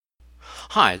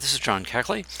Hi, this is John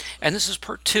Keckley, and this is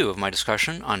part two of my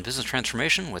discussion on business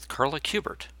transformation with Carla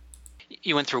Kubert.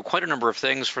 You went through quite a number of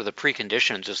things for the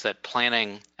preconditions, just that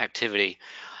planning activity.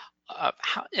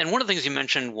 And one of the things you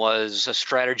mentioned was a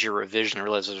strategy or a vision. I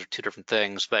realize those are two different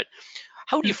things, but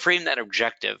how do you frame that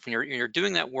objective? When you're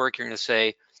doing that work, you're going to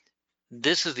say,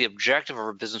 this is the objective of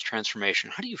our business transformation.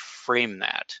 How do you frame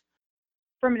that?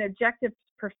 From an objective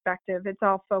perspective, it's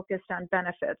all focused on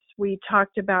benefits. We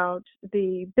talked about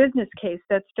the business case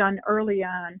that's done early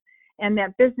on, and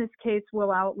that business case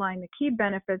will outline the key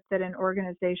benefits that an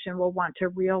organization will want to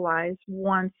realize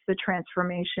once the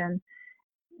transformation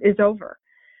is over.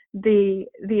 The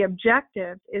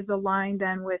objective is aligned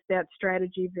then with that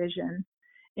strategy vision,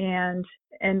 and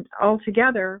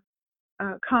altogether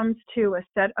comes to a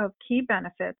set of key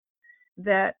benefits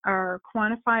that are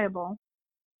quantifiable,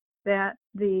 that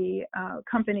the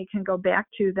company can go back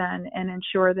to then and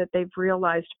ensure that they've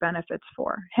realized benefits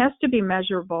for. Has to be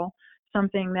measurable,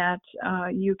 something that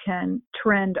you can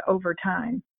trend over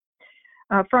time.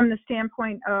 From the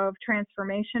standpoint of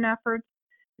transformation efforts,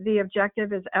 the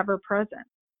objective is ever present.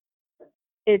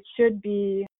 It should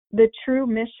be the true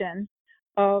mission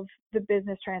of the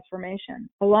business transformation.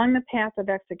 Along the path of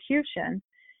execution,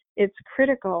 it's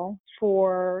critical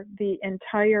for the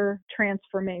entire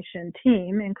transformation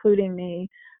team, including the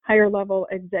higher level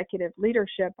executive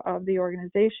leadership of the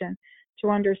organization, to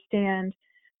understand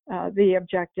the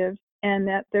objectives and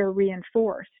that they're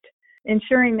reinforced.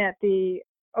 Ensuring that the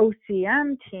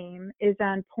OCM team is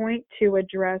on point to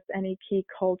address any key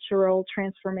cultural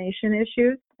transformation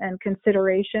issues and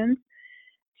considerations.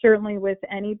 Certainly with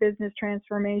any business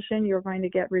transformation, you're going to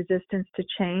get resistance to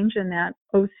change, and that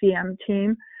OCM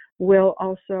team will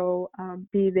also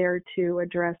be there to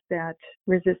address that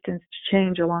resistance to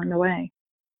change along the way.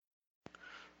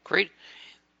 Great.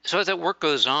 So as that work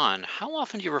goes on, how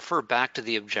often do you refer back to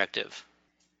the objective?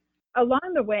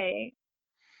 Along the way,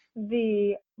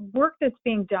 the work that's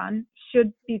being done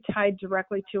should be tied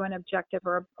directly to an objective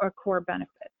or a core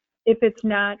benefit. If it's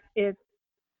not, it's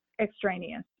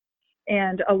extraneous.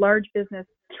 And a large business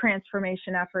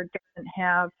transformation effort doesn't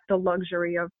have the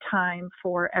luxury of time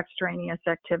for extraneous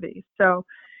activities. So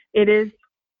it is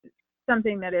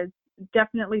something that is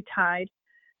definitely tied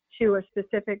to a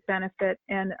specific benefit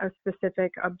and a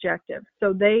specific objective.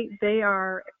 So they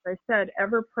are, as I said,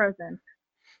 ever present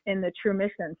in the true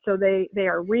mission. So they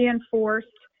are reinforced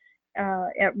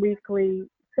at weekly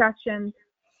sessions,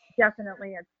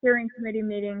 definitely at steering committee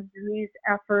meetings. These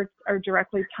efforts are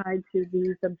directly tied to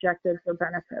these objectives or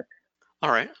benefits. All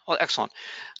right. Well, excellent.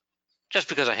 Just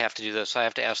because I have to do this, I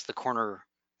have to ask the corner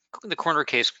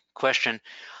case question.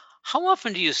 How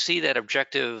often do you see that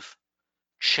objective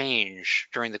change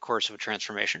during the course of a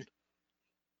transformation?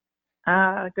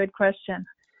 Good question.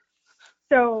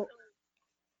 So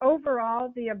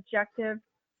overall, the objective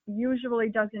usually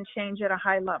doesn't change at a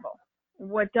high level.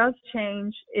 What does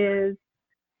change is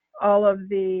all of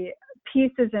the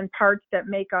pieces and parts that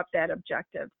make up that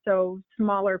objective. So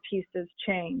smaller pieces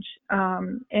change.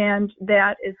 And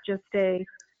that is just a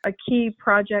key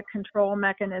project control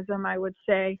mechanism, I would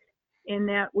say, in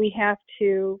that we have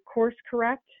to course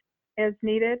correct as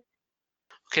needed.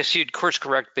 Okay, so you'd course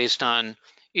correct based on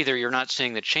either you're not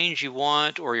seeing the change you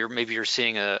want, or maybe you're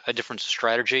seeing a different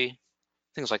strategy,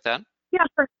 things like that. Yeah,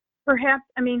 perhaps.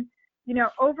 I mean,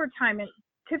 over time, and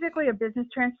typically a business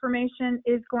transformation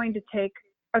is going to take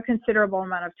a considerable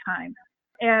amount of time.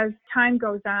 As time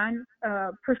goes on,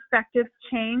 perspectives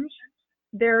change.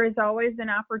 There is always an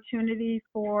opportunity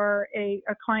for a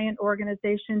client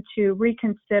organization to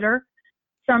reconsider.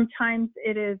 Sometimes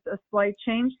it is a slight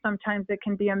change. Sometimes it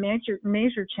can be a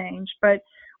major change. But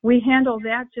we handle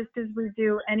that just as we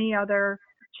do any other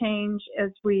change, as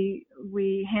we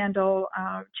handle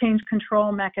change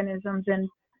control mechanisms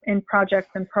in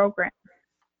projects and programs.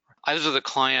 I was with a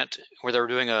client where they were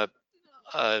doing a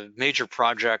major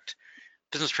project,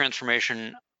 business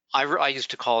transformation. I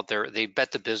used to call it they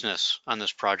bet the business on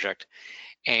this project.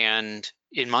 And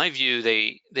in my view,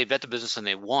 they bet the business and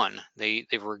they won. They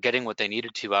were getting what they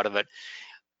needed to out of it.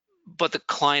 But the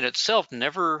client itself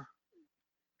never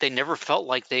felt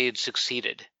like they had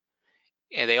succeeded.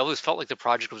 And they always felt like the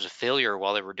project was a failure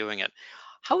while they were doing it.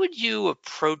 How would you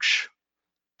approach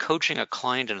coaching a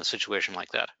client in a situation like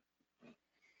that?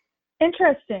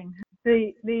 Interesting.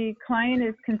 The client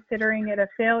is considering it a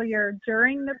failure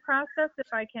during the process, if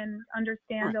I can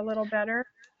understand a little better.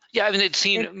 Yeah, I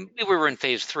mean, we were in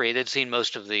phase 3. They'd seen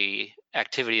most of the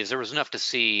activities. There was enough to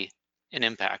see an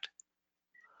impact.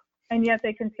 And yet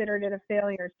they considered it a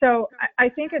failure. So I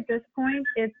think at this point,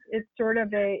 it's sort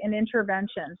of an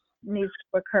intervention needs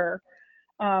to occur,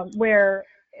 where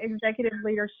executive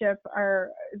leadership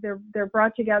they're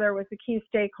brought together with the key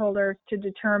stakeholders to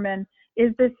determine,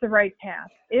 is this the right path?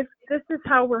 If this is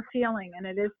how we're feeling and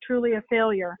it is truly a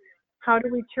failure, how do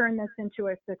we turn this into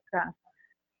a success?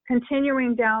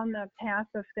 Continuing down the path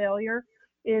of failure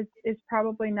is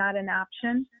probably not an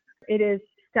option. It is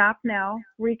stop now,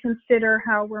 reconsider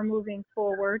how we're moving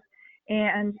forward,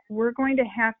 and we're going to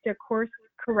have to course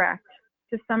correct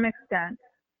to some extent.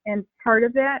 And part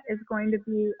of that is going to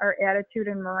be our attitude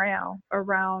and morale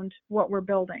around what we're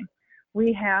building.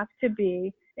 We have to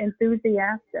be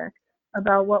enthusiastic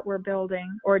about what we're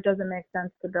building, or it doesn't make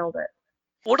sense to build it.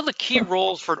 What are the key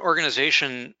roles for an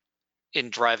organization in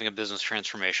driving a business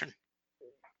transformation?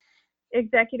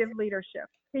 Executive leadership,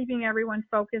 keeping everyone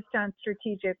focused on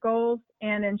strategic goals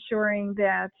and ensuring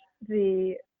that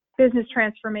the business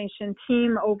transformation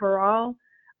team overall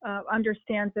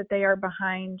understands that they are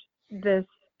behind this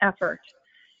effort.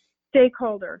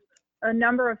 Stakeholders, a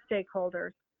number of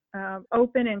stakeholders.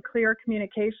 Open and clear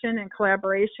communication and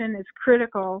collaboration is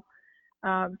critical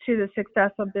to the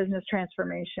success of business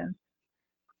transformation.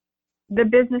 The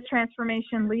business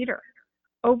transformation leader.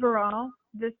 Overall,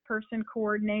 this person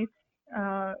coordinates.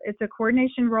 It's a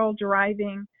coordination role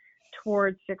driving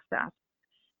towards success.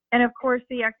 And of course,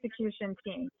 the execution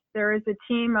team. There is a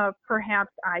team of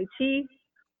perhaps IT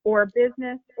or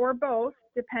business or both,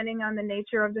 depending on the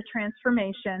nature of the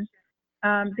transformation.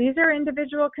 These are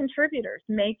individual contributors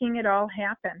making it all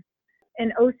happen.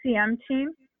 An OCM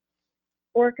team,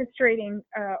 orchestrating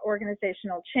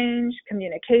organizational change,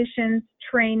 communications,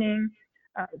 training,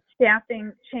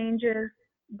 staffing changes,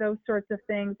 those sorts of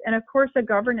things. And of course, a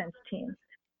governance team,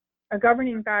 a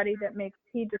governing body that makes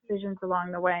key decisions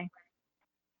along the way.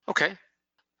 Okay,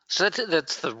 so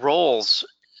that's the roles.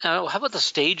 How about the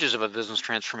stages of a business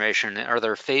transformation? Are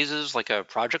there phases like a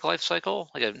project life cycle,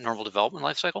 like a normal development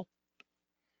life cycle?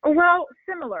 Well,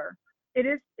 similar. It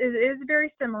is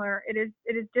very similar. It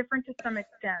is different to some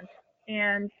extent.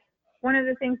 And one of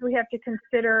the things we have to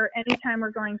consider anytime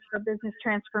we're going through a business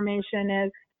transformation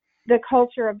is the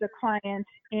culture of the client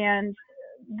and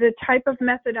the type of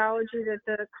methodology that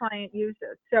the client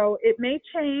uses. So it may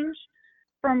change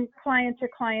from client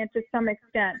to some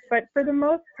extent, but for the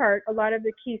most part, a lot of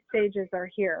the key stages are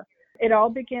here. It all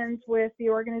begins with the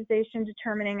organization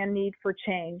determining a need for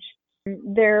change.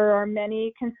 There are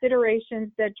many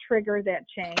considerations that trigger that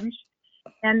change,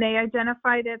 and they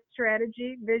identify that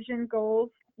strategy, vision, goals,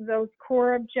 those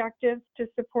core objectives to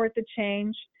support the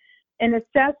change. An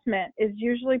assessment is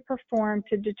usually performed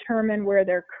to determine where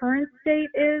their current state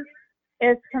is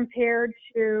as compared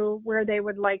to where they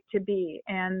would like to be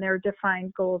and their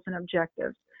defined goals and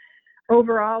objectives.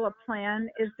 Overall, a plan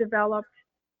is developed,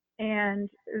 and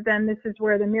then this is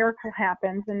where the miracle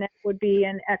happens, and that would be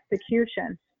an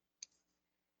execution.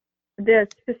 The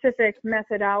specific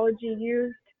methodology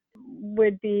used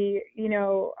would be,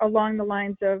 along the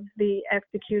lines of the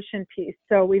execution piece.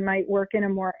 So we might work in a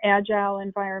more agile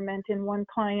environment in one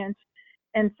client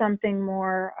and something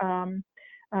more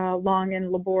long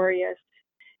and laborious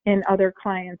in other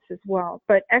clients as well.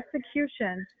 But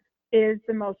execution is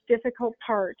the most difficult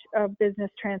part of business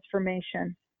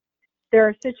transformation. There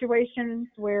are situations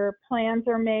where plans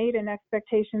are made and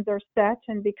expectations are set,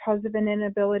 and because of an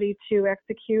inability to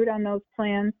execute on those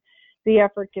plans, the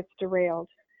effort gets derailed.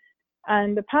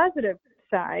 On the positive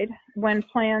side, when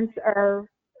planned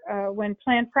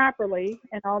properly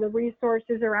and all the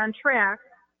resources are on track,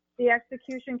 the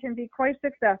execution can be quite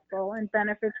successful and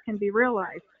benefits can be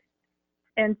realized.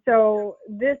 And so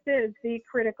this is the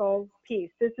critical piece.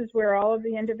 This is where all of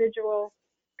the individual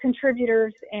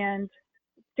contributors and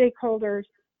stakeholders,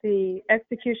 the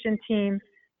execution team,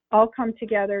 all come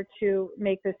together to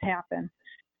make this happen.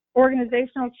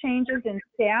 Organizational changes in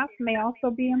staff may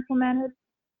also be implemented.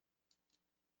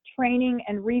 Training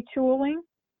and retooling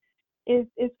is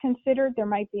considered. There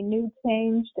might be new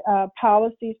changed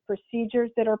policies, procedures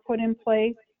that are put in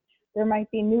place. There might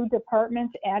be new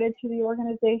departments added to the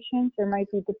organization. There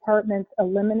might be departments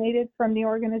eliminated from the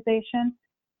organization.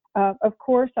 Of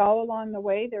course, all along the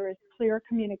way, there is clear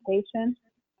communication.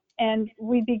 And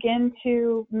we begin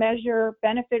to measure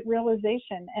benefit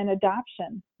realization and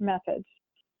adoption methods.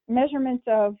 Measurements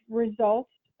of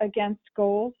results against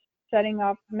goals, setting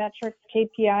up metrics,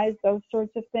 KPIs, those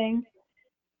sorts of things.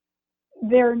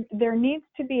 There needs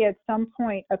to be at some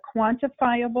point a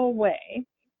quantifiable way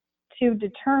to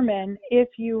determine if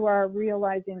you are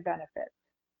realizing benefits.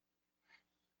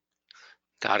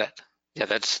 Got it. Yeah,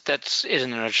 that's it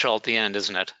in a nutshell at the end,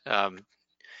 isn't it?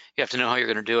 You have to know how you're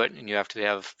going to do it, and you have to be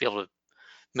able to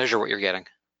measure what you're getting.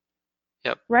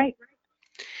 Yep. Right.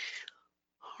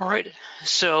 All right.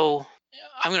 So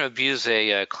I'm going to abuse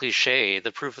a cliche.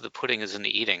 The proof of the pudding is in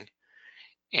the eating,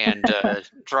 and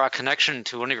draw a connection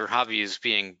to one of your hobbies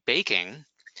being baking.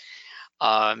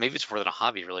 Maybe it's more than a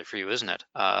hobby, really, for you, isn't it?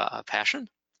 A passion?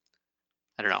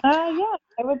 I don't know. Yeah,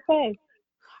 I would say.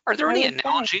 Are there I any would say.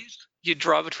 analogies you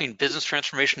draw between business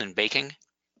transformation and baking?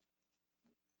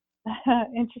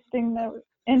 Interesting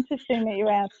that you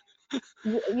asked.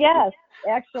 Yes,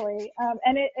 actually,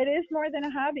 and it is more than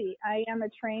a hobby. I am a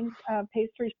trained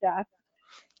pastry chef,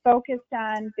 focused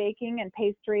on baking and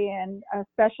pastry and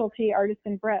specialty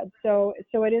artisan bread. So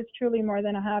it is truly more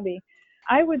than a hobby.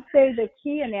 I would say the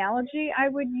key analogy I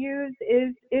would use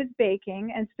is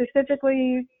baking, and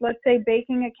specifically, let's say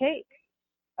baking a cake.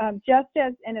 Just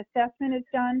as an assessment is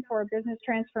done for a business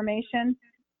transformation,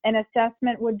 an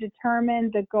assessment would determine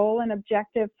the goal and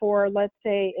objective for, let's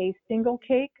say, a single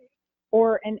cake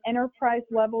or an enterprise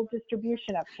level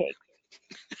distribution of cakes.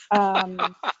 Um,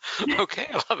 Okay,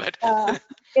 I love it. uh,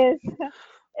 is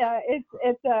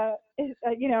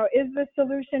is the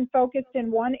solution focused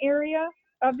in one area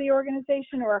of the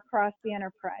organization or across the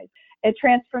enterprise? A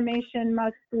transformation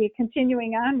must be,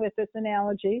 continuing on with this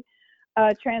analogy,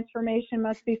 transformation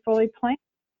must be fully planned.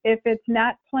 If it's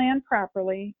not planned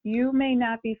properly, you may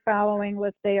not be following,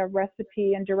 let's say, a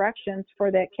recipe and directions for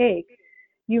that cake.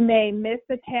 You may miss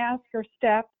a task or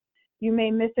step. You may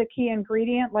miss a key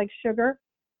ingredient like sugar,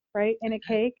 right, in a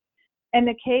cake. And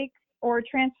the cake or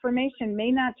transformation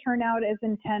may not turn out as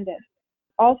intended.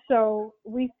 Also,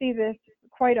 we see this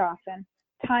quite often.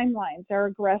 Timelines are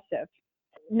aggressive,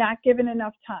 not given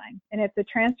enough time. And if the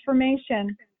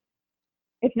transformation,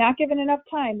 if not given enough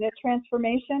time, that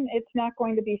transformation, it's not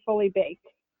going to be fully baked.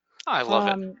 I love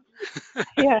it. Um,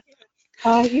 yeah,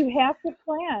 you have to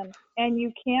plan, and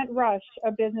you can't rush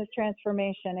a business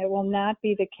transformation. It will not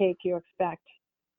be the cake you expect.